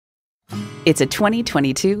It's a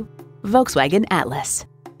 2022 Volkswagen Atlas.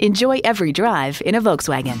 Enjoy every drive in a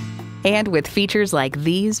Volkswagen. And with features like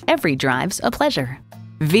these, every drive's a pleasure.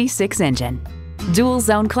 V6 engine, dual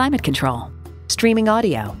zone climate control, streaming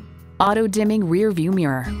audio, auto dimming rear view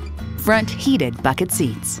mirror, front heated bucket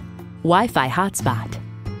seats, Wi-Fi hotspot,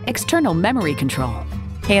 external memory control,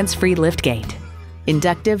 hands-free liftgate,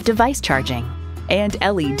 inductive device charging, and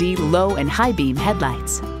LED low and high beam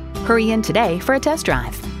headlights. Hurry in today for a test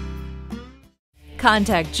drive.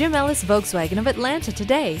 Contact Jim Ellis Volkswagen of Atlanta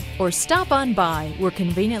today or stop on by. We're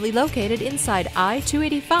conveniently located inside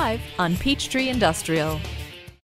I-285 on Peachtree Industrial.